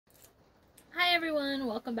everyone,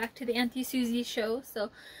 welcome back to the Auntie Susie show. So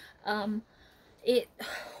it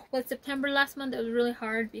was September last month. It was really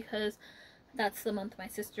hard because that's the month my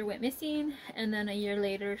sister went missing, and then a year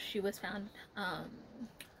later she was found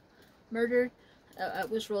murdered. It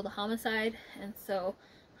was ruled a homicide, and so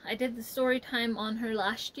I did the story time on her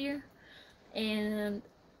last year, and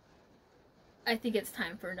I think it's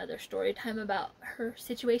time for another story time about her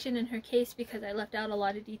situation and her case because I left out a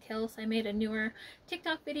lot of details. I made a newer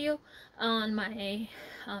TikTok video on my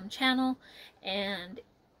channel, and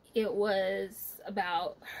it was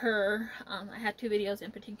about her. I had two videos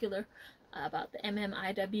in particular about the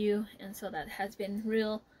MMIW, and so that has been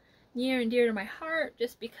real near and dear to my heart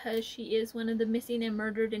just because she is one of the missing and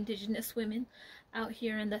murdered Indigenous women out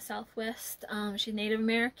here in the Southwest. She's Native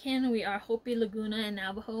American. We are Hopi, Laguna, and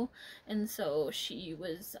Navajo, and so she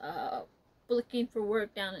was looking for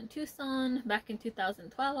work down in Tucson back in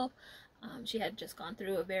 2012. She had just gone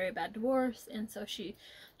through a very bad divorce, and so she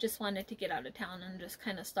just wanted to get out of town and just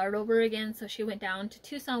kind of start over again. So she went down to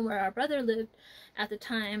Tucson where our brother lived at the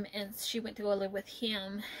time, and she went to go live with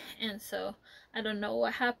him. And so I don't know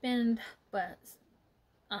what happened, but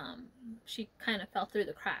she kind of fell through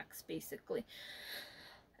the cracks basically.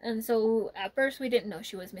 And so at first we didn't know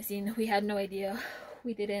she was missing. We had no idea.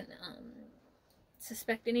 We didn't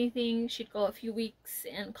suspect anything. She'd go a few weeks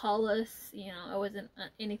and call us. You know, it wasn't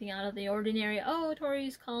anything out of the ordinary. Oh,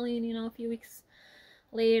 Tori's calling, you know, a few weeks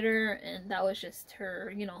later, and that was just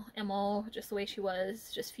her, you know, MO, just the way she was,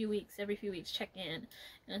 just every few weeks check in.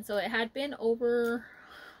 And so it had been over,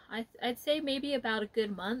 I'd say maybe about a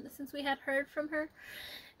good month since we had heard from her.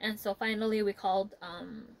 And so finally we called,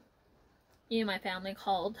 me and my family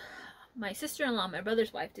called my sister-in-law, my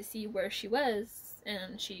brother's wife, to see where she was,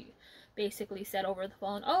 and she basically said over the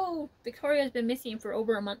phone, oh, Victoria's been missing for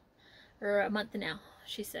over a month, or a month now,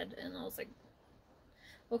 she said. And I was like,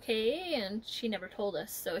 okay. And she never told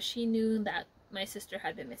us, so she knew that my sister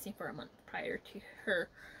had been missing for a month prior to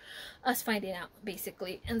us finding out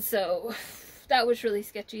basically. And so that was really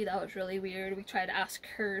sketchy. That was really weird. We tried to ask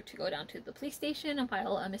her to go down to the police station and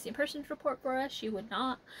file a missing persons report for us. She would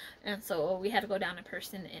not, and so we had to go down in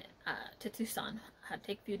person to Tucson. I had to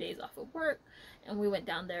take a few days off of work, and we went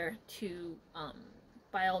down there to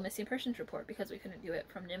file a missing persons report because we couldn't do it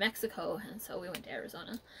from New Mexico, and so we went to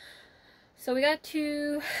Arizona. So we got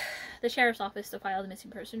to the sheriff's office to file the missing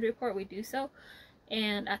persons report. We do so,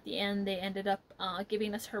 and at the end they ended up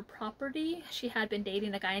giving us her property. She had been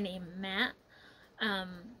dating a guy named Matt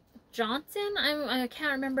Johnson. I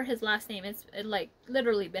can't remember his last name. It's like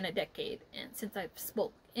literally been a decade and since I've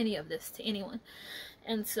spoke any of this to anyone,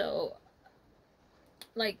 and so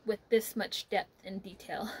like with this much depth and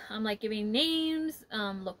detail, I'm like giving names,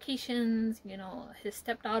 locations, you know, his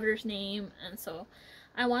stepdaughter's name. And so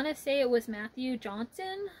I want to say it was Matthew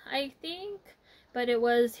Johnson, I think, but it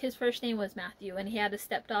was, his first name was Matthew, and he had a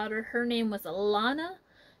stepdaughter. Her name was Alana.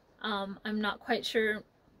 I'm not quite sure.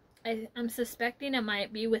 I'm suspecting it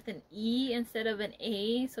might be with an E instead of an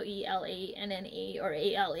A, so E-L-A-N-N-A or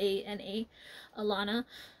A-L-A-N-A, Alana.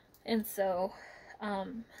 And so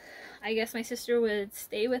I guess my sister would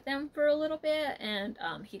stay with them for a little bit, and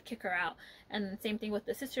he'd kick her out. And same thing with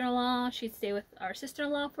the sister-in-law. She'd stay with our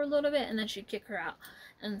sister-in-law for a little bit, and then she'd kick her out.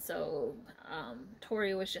 And so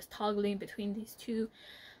Tori was just toggling between these two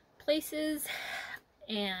places.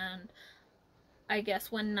 And I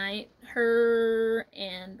guess one night her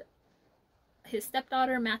and his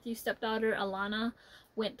stepdaughter, Matthew's stepdaughter, Alana,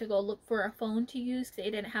 went to go look for a phone to use because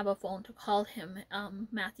they didn't have a phone to call him.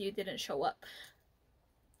 Matthew didn't show up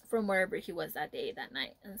from wherever he was that day, that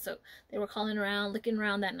night, and so they were calling around, looking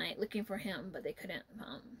around that night, looking for him, but they couldn't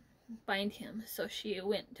find him. So she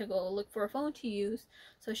went to go look for a phone to use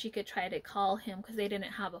so she could try to call him because they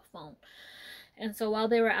didn't have a phone. And so while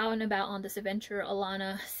they were out and about on this adventure,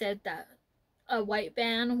 Alana said that a white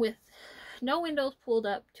van with no windows pulled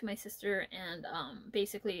up to my sister, and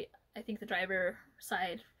basically I think the driver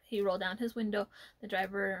side, he rolled down his window, the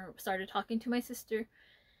driver started talking to my sister,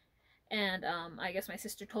 and I guess my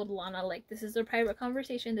sister told Alana, like, this is a private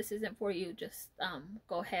conversation, this isn't for you, just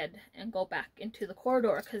go ahead and go back into the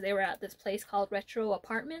corridor, because they were at this place called Retro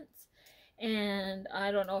Apartments. And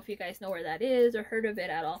I don't know if you guys know where that is or heard of it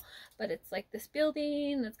at all, but it's like this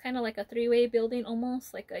building. It's kind of like a three-way building,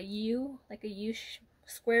 almost like a U,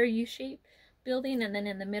 square U-shaped building. And then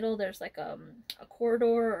in the middle, there's like a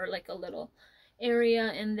corridor or like a little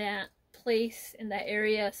area in that place, in that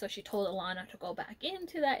area. So she told Alana to go back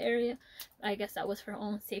into that area. I guess that was for her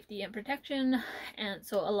own safety and protection. And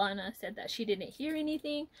so Alana said that she didn't hear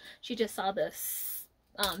anything. She just saw this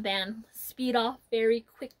van speed off very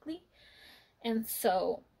quickly. And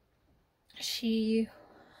so she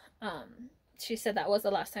she said that was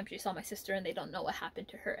the last time she saw my sister, and they don't know what happened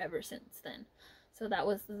to her ever since then. So that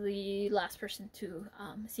was the last person to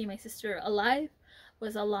see my sister alive,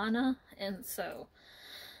 was Alana. And so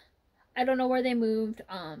I don't know where they moved.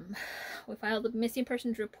 We filed a missing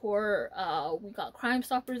persons report. We got Crime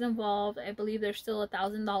Stoppers involved. I believe there's still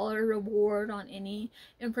 $1,000 reward on any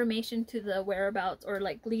information to the whereabouts, or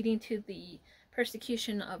like leading to the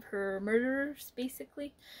persecution of her murderers,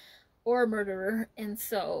 basically, or murderer. And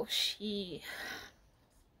so it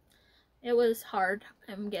was hard,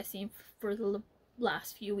 I'm guessing, for the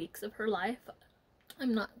last few weeks of her life.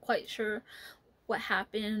 I'm not quite sure what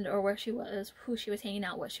happened or where she was, who she was hanging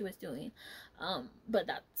out, what she was doing, but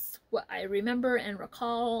that's what I remember and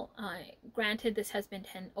recall. Granted, this has been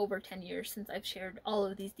over 10 years since I've shared all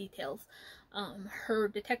of these details. Her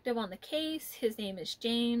detective on the case, his name is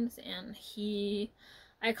James, and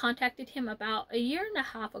I contacted him about a year and a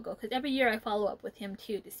half ago, because every year I follow up with him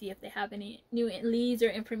too to see if they have any new leads or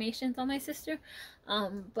information on my sister.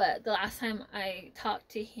 But the last time I talked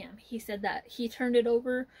to him, he said that he turned it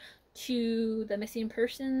over to the missing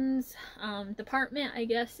persons department, I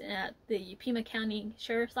guess, at the Pima County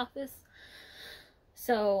Sheriff's Office.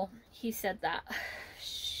 So he said that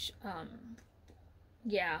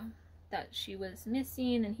yeah, that she was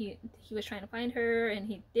missing, and he was trying to find her, and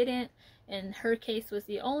he didn't. And her case was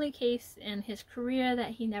the only case in his career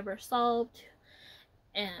that he never solved.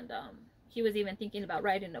 And he was even thinking about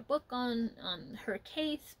writing a book on her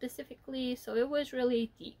case specifically. So it was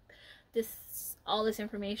really deep. All this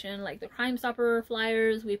information, like the Crime Stopper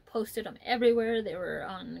flyers, we posted them everywhere. They were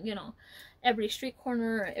on, you know, every street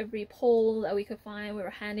corner, every pole that we could find. We were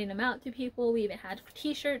handing them out to people. We even had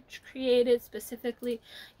t-shirts created specifically,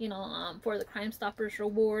 you know, for the Crime Stoppers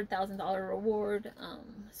reward, $1,000 reward.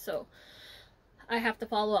 So I have to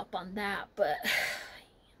follow up on that. But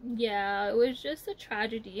yeah, it was just a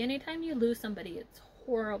tragedy. Anytime you lose somebody, it's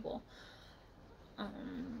horrible. A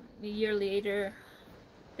year later,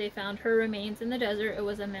 they found her remains in the desert. It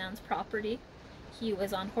was a man's property. He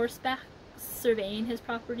was on horseback surveying his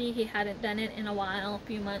property. He hadn't done it in a while, a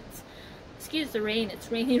few months. Excuse the rain,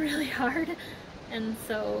 it's raining really hard. And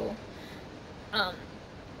so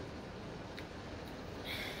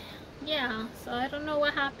yeah, so I don't know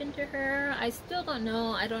what happened to her. I still don't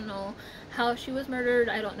know. I don't know how she was murdered.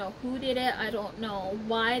 I don't know who did it. I don't know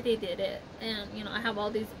why they did it. And, you know, I have all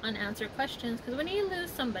these unanswered questions, because when you lose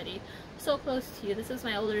somebody so close to you, this is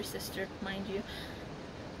my older sister, mind you,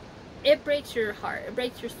 it breaks your heart. It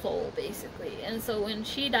breaks your soul, basically. And so when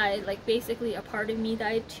she died, like, basically a part of me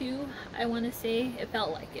died too, I want to say. It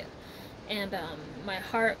felt like it. And my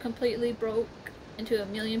heart completely broke into a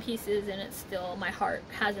million pieces, and it's still, my heart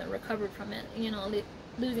hasn't recovered from it. You know,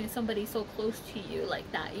 losing somebody so close to you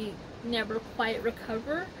like that, you never quite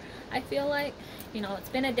recover, I feel like. You know, it's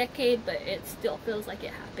been a decade, but it still feels like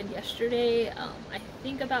it happened yesterday. I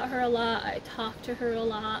think about her a lot. I talk to her a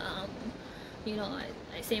lot. You know,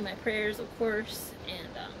 I say my prayers, of course, and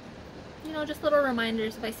you know, just little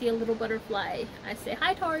reminders. If I see a little butterfly, I say,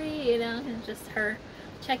 "Hi, Tori," you know, and just her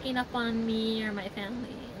checking up on me or my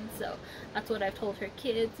family. So that's what I've told her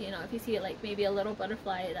kids, you know, if you see like maybe a little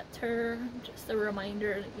butterfly, that's her. Just a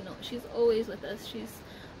reminder, you know, she's always with us. She's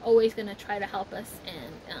always going to try to help us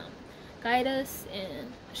and guide us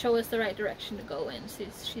and show us the right direction to go in.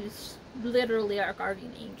 She's literally our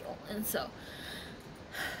guardian angel. And so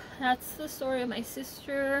that's the story of my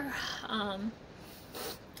sister.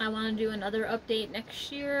 I want to do another update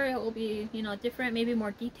next year. It will be, you know, different, maybe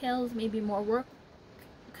more details, maybe more work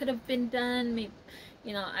could have been done. Maybe,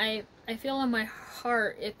 you know, I feel in my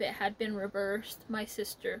heart, if it had been reversed, my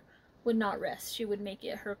sister would not rest. She would make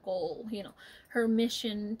it her goal, you know, her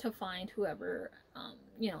mission to find whoever,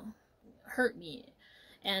 you know, hurt me.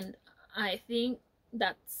 And I think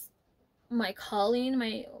that's my calling,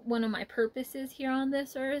 one of my purposes here on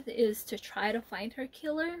this earth, is to try to find her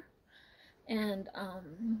killer. And,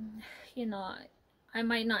 you know, I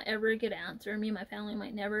might not ever get an answer. Me and my family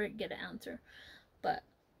might never get an answer. But,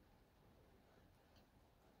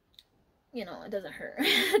 you know, it doesn't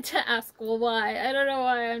hurt to ask, well, why? I don't know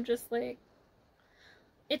why. I'm just like,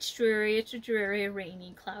 it's dreary. It's a dreary,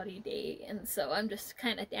 rainy, cloudy day. And so I'm just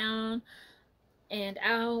kind of down and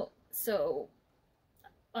out. So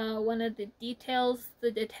one of the details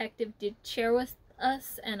the detective did share with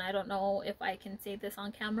us, and I don't know if I can say this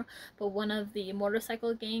on camera, but one of the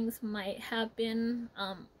motorcycle gangs might have been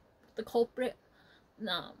the culprit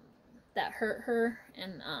that hurt her.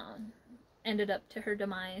 And ended her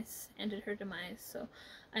demise. So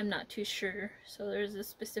I'm not too sure. So there's a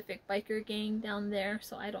specific biker gang down there,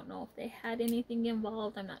 so I don't know if they had anything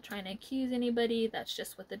involved. I'm not trying to accuse anybody. That's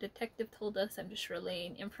just what the detective told us. I'm just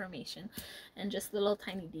relaying information and just little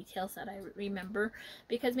tiny details that I remember,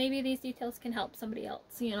 because maybe these details can help somebody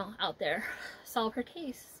else, you know, out there solve her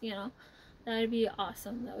case, you know. That would be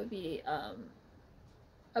awesome. That would be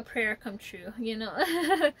a prayer come true, you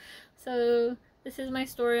know. So this is my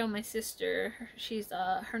story on my sister. She's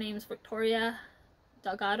her name is Victoria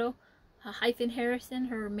Delgado-Harrison.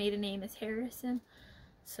 Her maiden name is Harrison.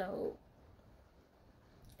 So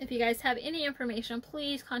if you guys have any information,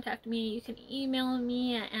 please contact me. You can email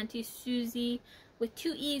me at auntiesusiee with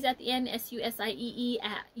 2 E's at the end, SUSIEE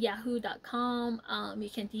at yahoo.com. You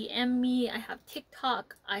can DM me. I have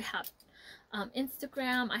TikTok. I have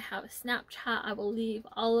Instagram. I have a Snapchat. I will leave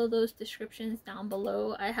all of those descriptions down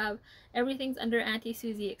below. I have everything's under Auntie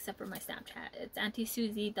Susie except for my Snapchat. It's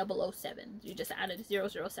auntiesusiee 007. You just added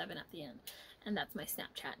 007 at the end, and that's my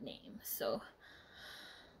Snapchat name. So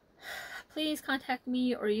please contact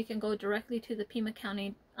me, or you can go directly to the Pima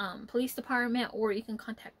County Police Department, or you can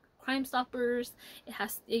contact Crime Stoppers.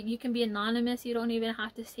 You can be anonymous. You don't even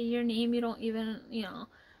have to say your name. You don't even, you know,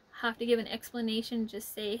 have to give an explanation.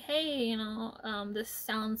 Just say, hey, you know, this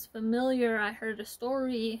sounds familiar. I heard a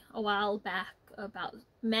story a while back about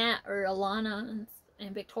Matt or Alana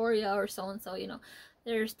and Victoria or so and so. You know,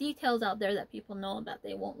 there's details out there that people know that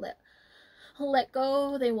they won't let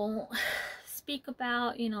go. They won't speak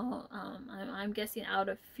about, you know. I'm guessing out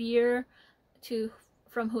of fear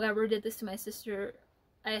from whoever did this to my sister.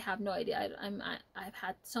 I have no idea. I've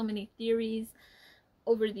had so many theories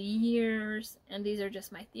over the years, and these are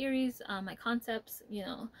just my theories, my concepts, you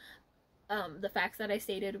know. The facts that I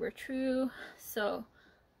stated were true, so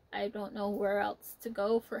I don't know where else to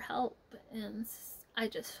go for help, and I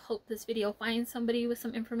just hope this video finds somebody with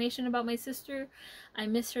some information about my sister. I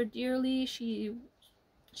miss her dearly. She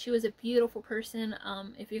was a beautiful person.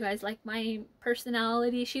 If you guys like my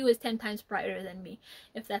personality, she was 10 times brighter than me,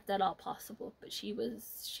 if that's at all possible. But she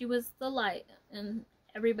was the light, and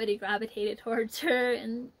everybody gravitated towards her,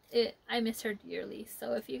 and I miss her dearly.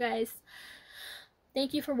 So if you guys,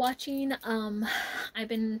 thank you for watching. I've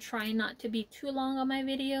been trying not to be too long on my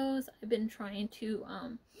videos. I've been trying to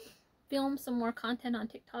film some more content on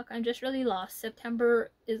TikTok. I'm just really lost.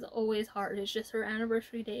 September is always hard. It's just her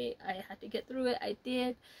anniversary day. I had to get through it. I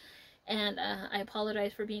did, and I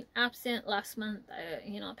apologize for being absent last month.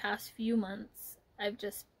 You know, past few months I've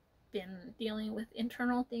just been dealing with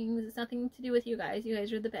internal things. It's nothing to do with you guys. You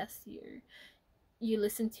guys are the best. You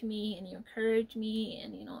listen to me and you encourage me,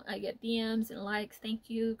 and you know, I get DMs and likes. Thank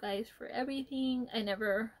you guys for everything. I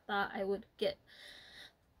never thought I would get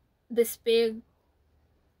this big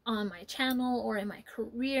on my channel or in my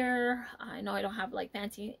career. I know I don't have like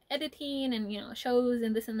fancy editing and, you know, shows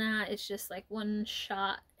and this and that. It's just like one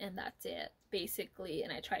shot and that's it, basically,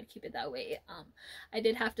 and I try to keep it that way. I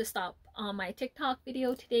did have to stop on my TikTok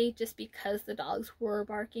video today just because the dogs were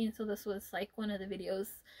barking, so this was like one of the videos.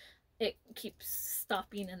 It keeps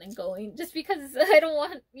stopping and then going just because I don't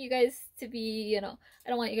want you guys to be, you know, I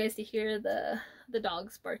don't want you guys to hear the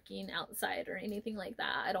dogs barking outside or anything like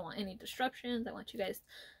that. I don't want any disruptions. I want you guys,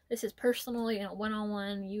 this is personal, you know,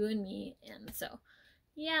 one-on-one, you and me. And so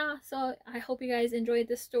yeah, so I hope you guys enjoyed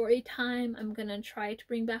this story time. I'm gonna try to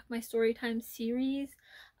bring back my story time series.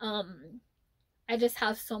 I just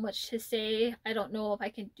have so much to say. I don't know if I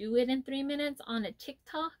can do it in 3 minutes on a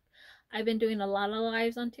TikTok. I've been doing a lot of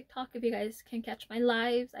lives on TikTok. If you guys can catch my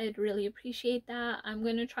lives, I'd really appreciate that. I'm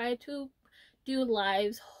going to try to do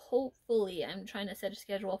lives, hopefully. I'm trying to set a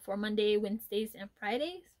schedule for Monday, Wednesdays, and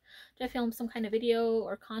Fridays to film some kind of video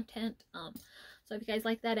or content. So if you guys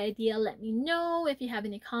like that idea, let me know. If you have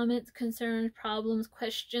any comments, concerns, problems,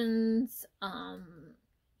 questions,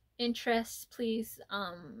 interests, please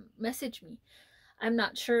message me. I'm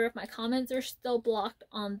not sure if my comments are still blocked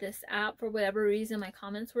on this app. For whatever reason, my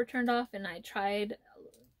comments were turned off, and I tried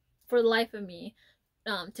for the life of me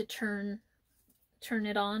to turn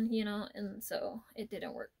it on, you know, and so it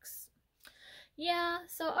didn't work. Yeah,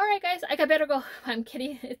 so alright guys, I better go. I'm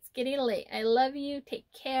kidding, it's getting late. I love you, take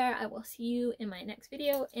care. I will see you in my next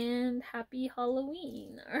video, and happy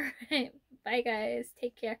Halloween. Alright, bye guys,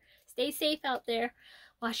 take care, stay safe out there,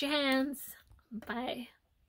 wash your hands, bye.